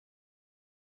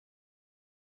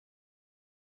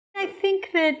I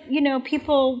think that,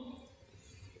 people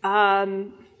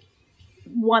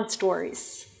want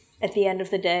stories at the end of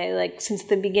the day. Like, since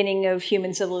the beginning of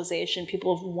human civilization,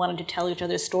 people have wanted to tell each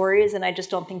other stories, and I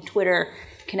just don't think Twitter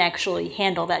can actually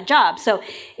handle that job. So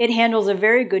it handles a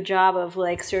very good job of,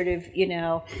 like, sort of,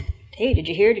 hey, did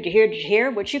you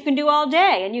hear? Which you can do all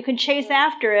day, and you can chase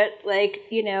after it like,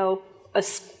 a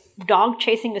dog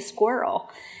chasing a squirrel.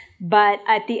 But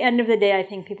at the end of the day, I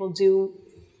think people do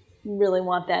really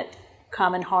want that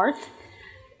common hearth.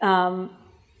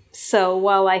 So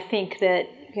while I think that,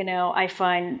 I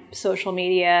find social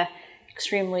media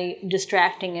extremely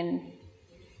distracting and,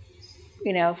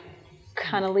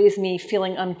 kind of leaves me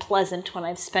feeling unpleasant when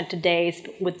I've spent a day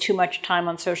with too much time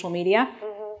on social media.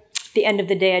 At the end of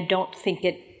the day, I don't think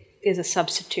it is a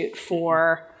substitute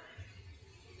for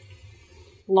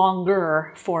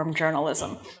longer form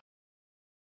journalism.